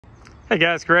Hey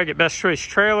guys, Greg at Best Choice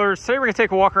Trailers. Today we're going to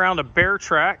take a walk around a Bear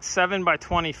Track 7 by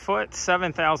 20 foot,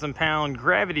 7,000 pound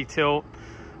gravity tilt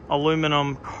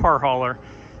aluminum car hauler.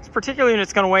 This particular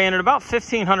unit's going to weigh in at about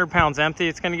 1,500 pounds empty.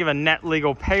 It's going to give a net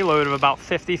legal payload of about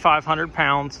 5,500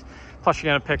 pounds. Plus you're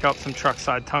going to pick up some truck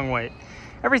side tongue weight.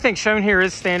 Everything shown here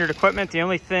is standard equipment. The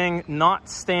only thing not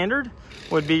standard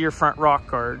would be your front rock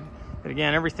guard. But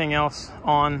again, everything else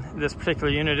on this particular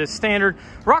unit is standard.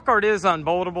 Rock guard is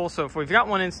unboltable, so if we've got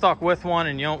one in stock with one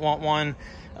and you don't want one,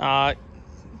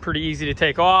 pretty easy to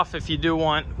take off. If you do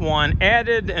want one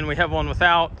added and we have one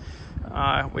without,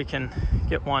 we can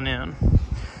get one in.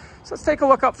 So let's take a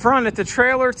look up front at the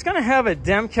trailer. It's going to have a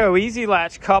Demco easy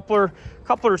latch coupler.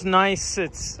 Coupler's nice.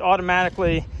 It's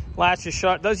automatically latches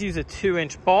shut. It does use a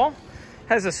 2-inch ball.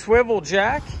 Has a swivel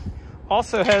jack.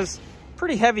 Also has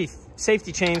pretty heavy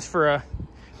safety chains for a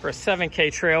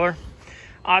 7K trailer.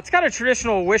 It's got a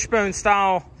traditional wishbone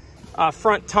style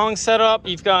front tongue setup.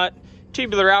 You've got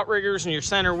tubular outriggers in your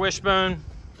center wishbone.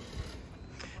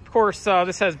 Of course,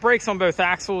 this has brakes on both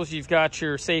axles. You've got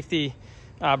your safety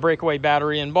breakaway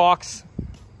battery and box.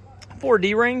 4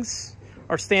 D-rings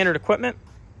are standard equipment.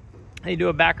 You do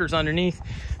a backers underneath.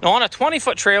 Now on a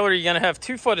 20-foot trailer, you're going to have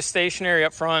 2 foot of stationary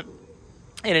up front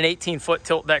and an 18-foot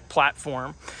tilt deck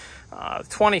platform.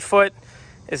 20 foot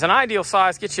is an ideal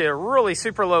size, gets you a really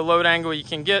super low load angle. You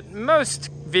can get most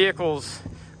vehicles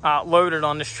loaded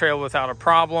on this trailer without a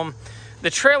problem. The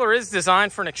trailer is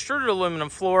designed for an extruded aluminum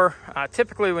floor.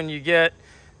 Typically when you get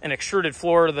an extruded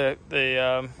floor,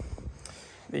 the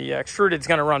extruded is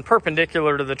going to run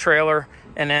perpendicular to the trailer,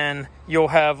 and then you'll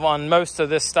have on most of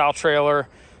this style trailer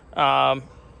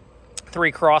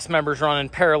 3 cross members running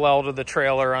parallel to the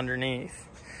trailer underneath.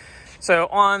 So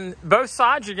on both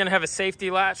sides, you're going to have a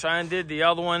safety latch. I undid the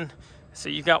other one. So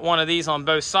you've got one of these on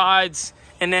both sides.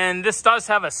 And then this does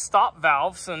have a stop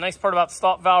valve. So the nice part about the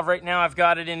stop valve right now, I've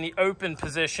got it in the open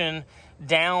position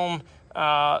down.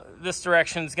 This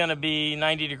direction is going to be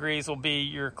 90 degrees will be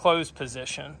your closed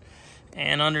position.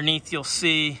 And underneath you'll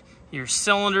see your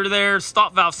cylinder there.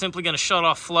 Stop valve simply going to shut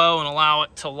off flow and allow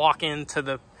it to lock into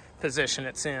the position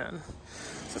it's in.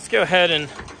 So let's go ahead and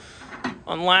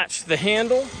unlatch the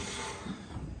handle.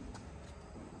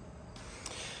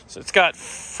 So it's got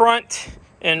front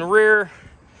and rear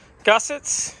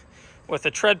gussets with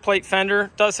a tread plate fender.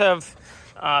 It does have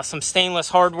some stainless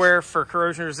hardware for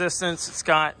corrosion resistance. It's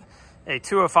got a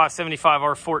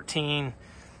 205/75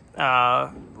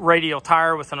 R14 radial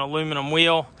tire with an aluminum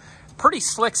wheel. Pretty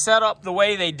slick setup the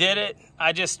way they did it.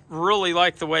 I just really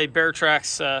like the way Bear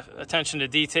Track's attention to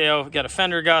detail. We've got a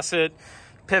fender gusset,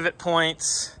 pivot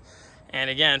points, and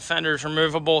again, fender's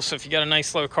removable, so if you got a nice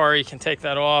slow car, you can take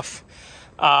that off.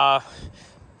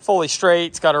 Fully straight.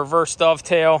 It's got a reverse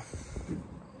dovetail.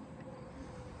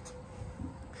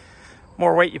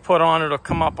 More weight you put on, it'll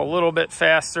come up a little bit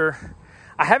faster.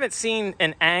 I haven't seen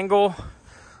an angle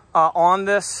on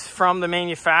this from the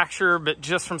manufacturer, but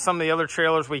just from some of the other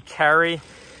trailers we carry,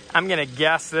 I'm going to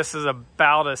guess this is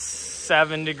about a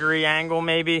 7-degree angle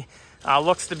maybe.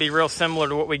 Looks to be real similar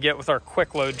to what we get with our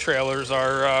quick load trailers,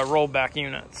 our rollback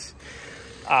units.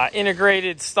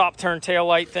 Integrated stop turn tail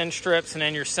light thin strips, and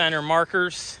then your center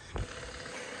markers.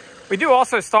 We do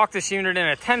also stock this unit in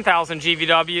a 10,000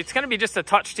 GVW. It's going to be just a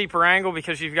touch steeper angle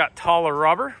because you've got taller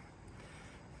rubber.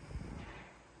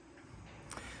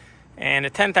 And a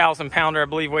 10,000 pounder, I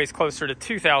believe, weighs closer to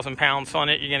 2,000 pounds. So on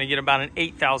it, you're going to get about an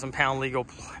 8,000 pound legal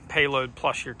payload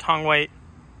plus your tongue weight.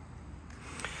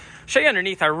 Show you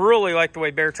underneath, I really like the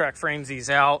way Bear Track frames these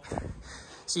out.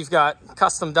 So you've got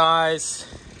custom dies.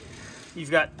 You've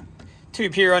got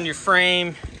tube here on your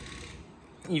frame.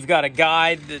 You've got a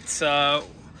guide that's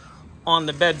on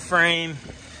the bed frame.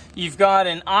 You've got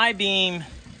an I-beam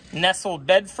nestled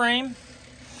bed frame.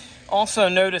 Also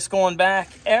notice going back,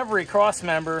 every cross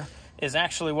member is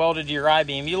actually welded to your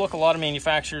I-beam. You look at a lot of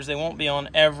manufacturers, they won't be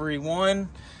on every one.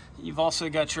 You've also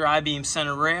got your I-beam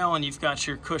center rail, and you've got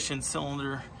your cushion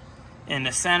cylinder in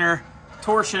the center.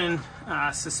 Torsion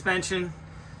suspension,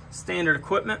 standard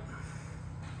equipment.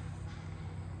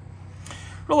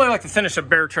 Really like the finish of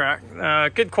Bear Track.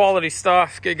 Good quality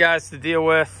stuff, good guys to deal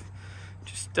with.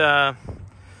 Just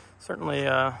certainly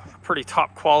pretty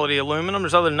top quality aluminum.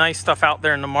 There's other nice stuff out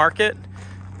there in the market,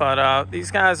 but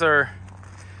these guys are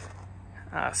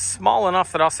small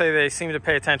enough that I'll say they seem to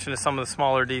pay attention to some of the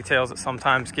smaller details that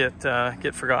sometimes get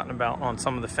forgotten about on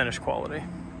some of the finish quality.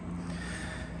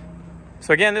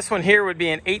 So again, this one here would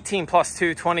be an 18 plus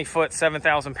 2, 20 foot,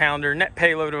 7,000 pounder, net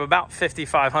payload of about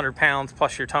 5,500 pounds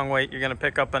plus your tongue weight. You're going to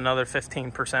pick up another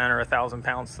 15% or 1,000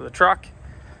 pounds to the truck.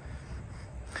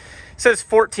 says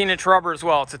 14-inch rubber as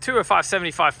well. It's a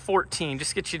 205/75/14.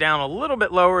 Just gets you down a little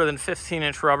bit lower than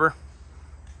 15-inch rubber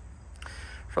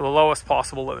for the lowest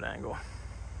possible load angle.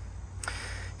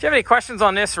 If you have any questions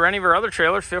on this or any of our other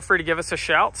trailers, feel free to give us a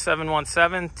shout,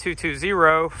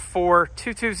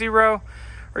 717-220-4220,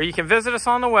 or you can visit us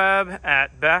on the web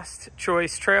at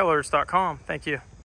bestchoicetrailers.com. Thank you.